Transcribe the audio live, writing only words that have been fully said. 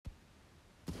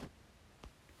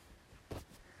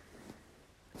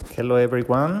Hello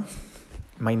everyone,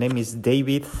 my name is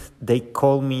David. They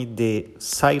call me the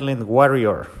Silent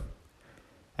Warrior.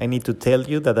 I need to tell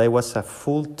you that I was a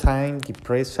full-time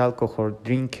depressed alcohol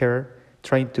drinker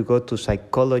trying to go to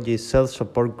psychology,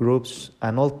 self-support groups,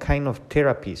 and all kind of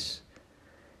therapies.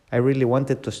 I really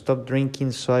wanted to stop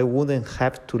drinking so I wouldn't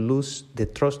have to lose the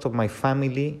trust of my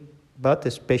family, but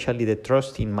especially the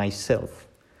trust in myself.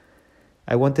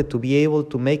 I wanted to be able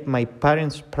to make my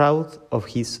parents proud of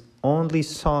his only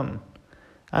son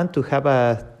and to have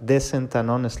a decent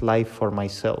and honest life for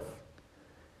myself.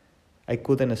 I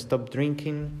couldn't stop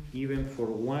drinking even for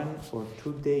 1 or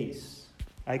 2 days.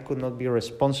 I could not be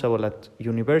responsible at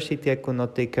university. I could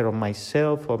not take care of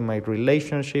myself, of my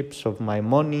relationships, of my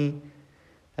money.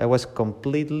 I was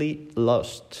completely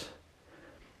lost.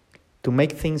 To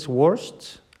make things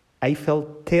worse, I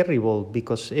felt terrible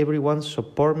because everyone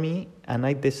support me and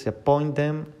I disappoint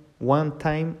them one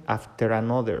time after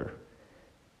another.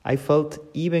 I felt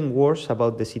even worse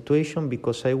about the situation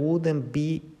because I wouldn't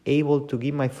be able to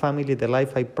give my family the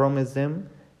life I promised them,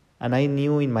 and I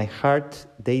knew in my heart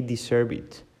they deserve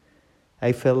it.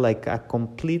 I felt like a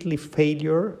completely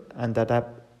failure and that I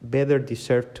better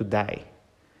deserved to die.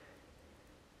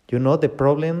 The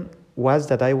problem was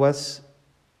that I was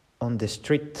on the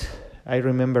street. I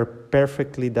remember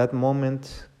perfectly that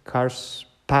moment, cars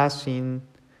passing,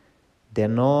 the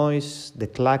noise, the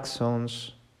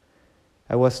claxons.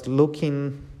 I was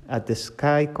looking at the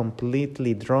sky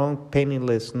completely drunk,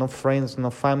 penniless, no friends, no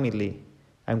family,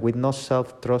 and with no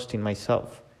self-trust in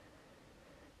myself,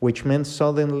 which meant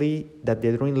suddenly that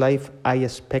the dream life I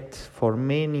expected for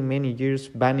many, many years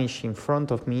vanished in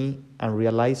front of me and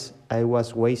realized I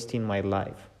was wasting my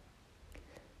life.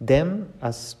 Then,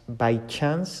 as by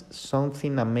chance,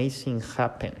 something amazing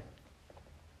happened.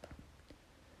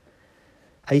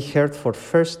 I heard for the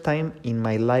first time in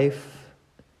my life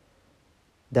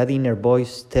that inner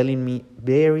voice telling me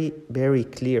very, very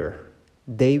clear,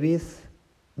 David,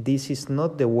 this is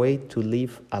not the way to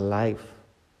live a life.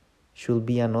 Should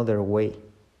be another way.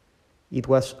 It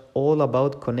was all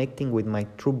about connecting with my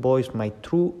true voice, my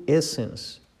true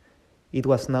essence. It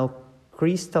was now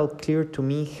crystal clear to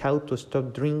me how to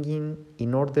stop drinking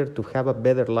in order to have a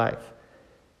better life.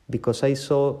 Because I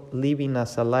saw living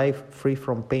as a life free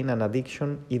from pain and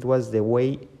addiction, it was the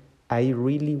way I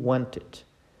really wanted.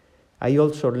 I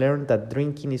also learned that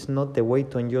drinking is not the way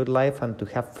to enjoy life and to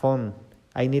have fun.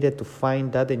 I needed to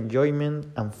find that enjoyment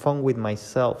and fun with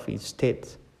myself instead.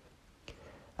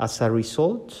 As a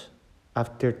result,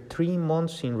 after 3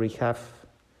 months in rehab,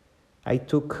 I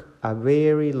took a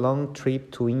very long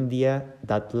trip to India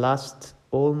that lasted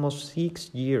almost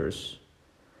 6 years.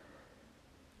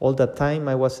 All the time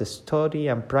I was studying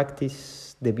and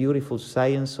practicing the beautiful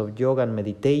science of yoga and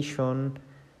meditation.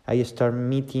 I started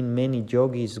meeting many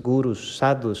yogis, gurus,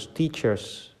 sadhus,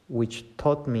 teachers, which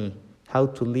taught me how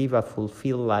to live a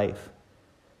fulfilled life.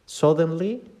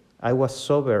 Suddenly, I was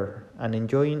sober and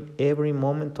enjoying every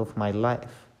moment of my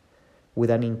life with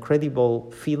an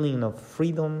incredible feeling of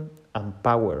freedom and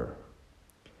power.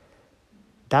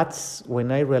 That's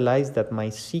when I realized that my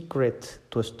secret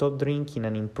to stop drinking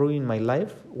and improving my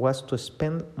life was to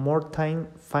spend more time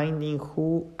finding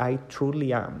who I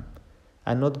truly am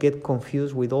and not get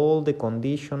confused with all the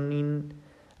conditioning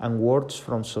and words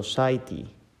from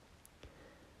society.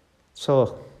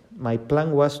 So, my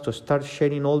plan was to start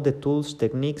sharing all the tools,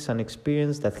 techniques, and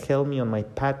experience that helped me on my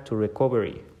path to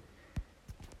recovery.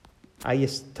 I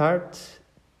start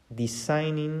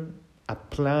designing a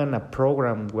plan, a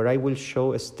program where I will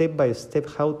show step by step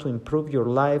how to improve your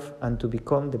life and to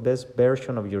become the best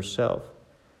version of yourself.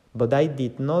 But I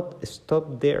did not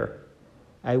stop there.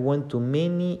 I went to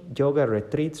many yoga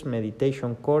retreats,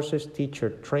 meditation courses,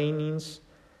 teacher trainings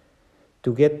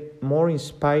to get more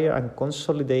inspired and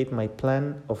consolidate my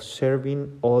plan of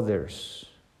serving others.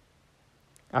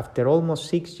 After almost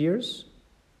 6 years,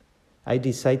 I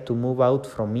decided to move out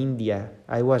from India.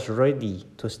 I was ready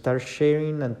to start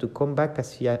sharing and to come back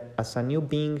as a new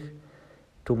being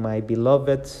to my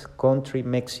beloved country,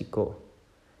 Mexico,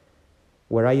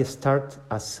 where I start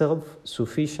a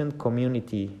self-sufficient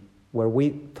community where we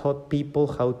taught people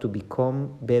how to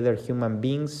become better human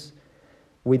beings.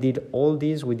 We did all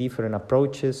this with different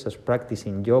approaches as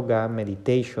practicing yoga,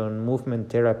 meditation, movement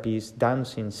therapies,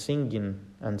 dancing, singing,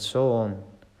 and so on.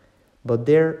 But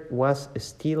there was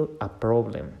still a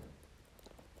problem.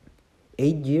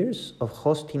 8 years of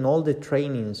hosting all the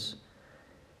trainings,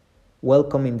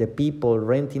 welcoming the people,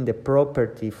 renting the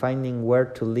property, finding where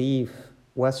to live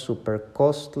was super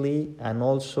costly and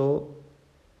also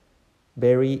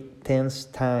very tense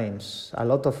times. A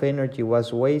lot of energy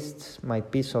was wasted. My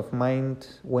peace of mind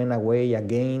went away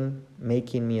again,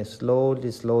 making me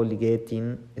slowly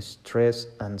getting stressed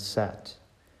and sad.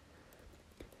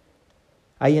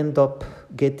 I end up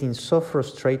getting so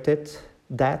frustrated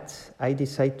that I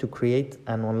decide to create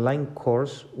an online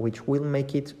course which will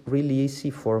make it really easy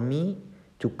for me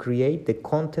to create the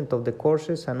content of the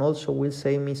courses and also will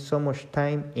save me so much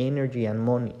time, energy, and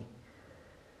money.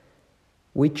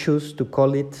 We choose to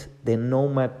call it the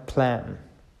Nomad Plan.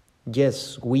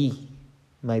 Yes, we,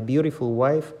 my beautiful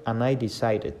wife and I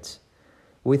decided.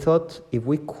 We thought if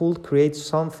we could create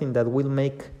something that will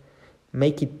make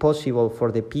it possible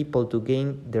for the people to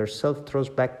gain their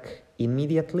self-trust back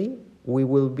immediately, we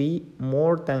will be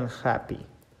more than happy.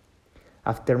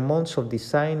 After months of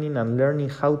designing and learning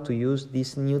how to use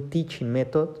this new teaching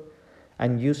method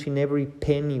and using every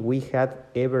penny we had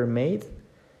ever made,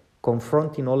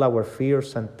 confronting all our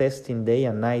fears and testing day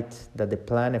and night that the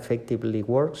plan effectively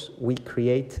works, we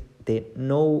create the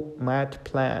Nomad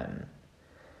Plan.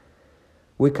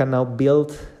 We can now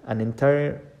build an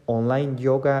entire online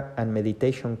yoga and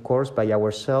meditation course by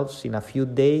ourselves in a few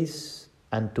days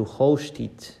and to host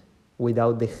it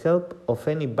without the help of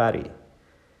anybody.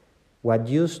 What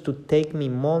used to take me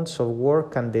months of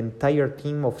work and the entire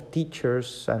team of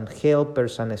teachers and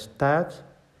helpers and staff,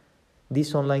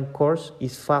 this online course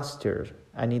is faster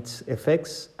and its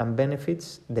effects and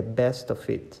benefits the best of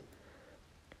it.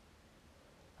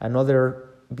 Another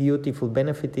beautiful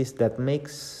benefit is that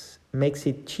makes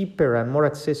it cheaper and more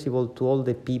accessible to all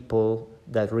the people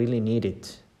that really need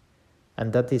it.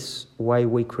 And that is why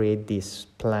we create this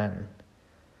plan.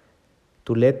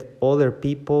 To let other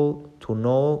people to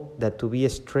know that to be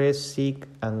stressed, sick,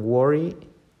 and worried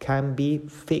can be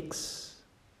fixed.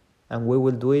 And we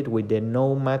will do it with the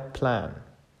Nomad Plan.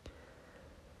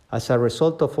 As a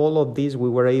result of all of this, we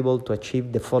were able to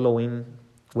achieve the following.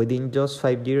 Within just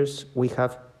 5 years, we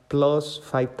have plus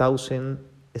 5,000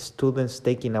 students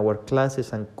taking our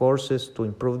classes and courses to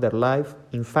improve their life.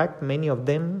 In fact, many of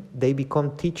them, they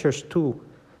become teachers too,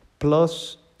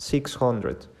 plus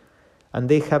 600. And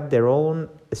they have their own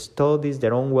studies,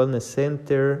 their own wellness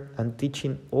center, and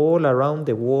teaching all around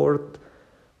the world.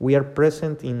 We are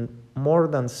present in more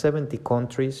than 70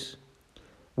 countries.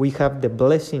 We have the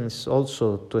blessings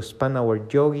also to expand our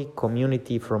yogi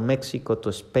community from Mexico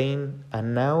to Spain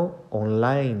and now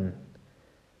online,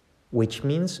 which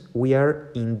means we are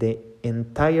in the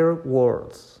entire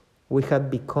world. We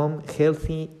have become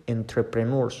healthy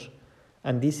entrepreneurs,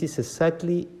 and this is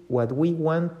exactly what we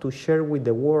want to share with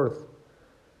the world.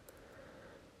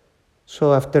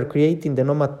 So after creating the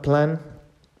Nomad Plan,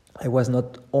 I was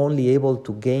not only able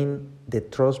to gain the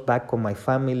trust back of my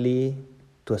family,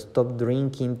 to stop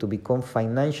drinking, to become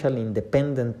financially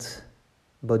independent,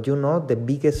 but the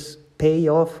biggest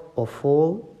payoff of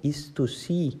all is to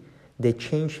see the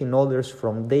change in others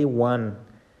from day one.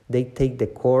 They take the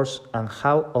course and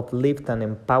how uplift and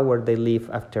empowered they live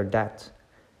after that.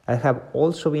 I have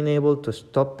also been able to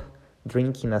stop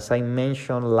drinking, as I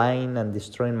mentioned, lying and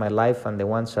destroying my life and the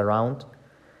ones around,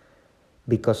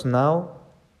 because now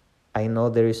I know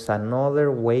there is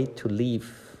another way to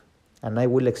live, and I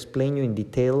will explain you in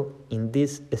detail in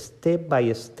this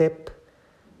step-by-step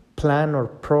plan or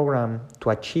program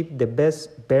to achieve the best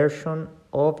version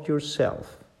of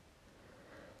yourself.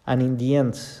 And in the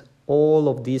end, all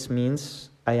of this means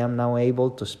I am now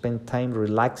able to spend time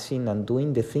relaxing and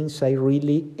doing the things I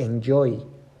really enjoy,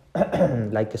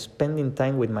 like spending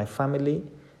time with my family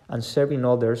and serving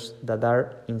others that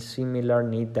are in similar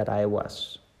need that I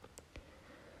was.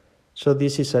 So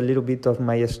this is a little bit of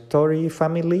my story,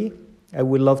 family. I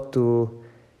would love to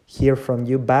hear from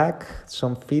you back,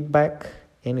 some feedback,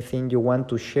 anything you want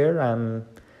to share, and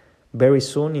very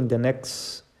soon in the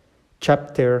next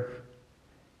chapter,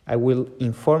 I will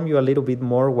inform you a little bit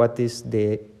more what is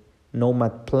the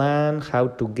Nomad Plan, how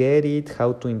to get it,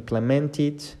 how to implement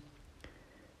it.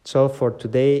 So for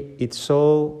today, it's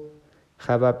all.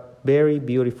 Have a very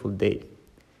beautiful day.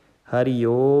 Hari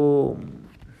Om.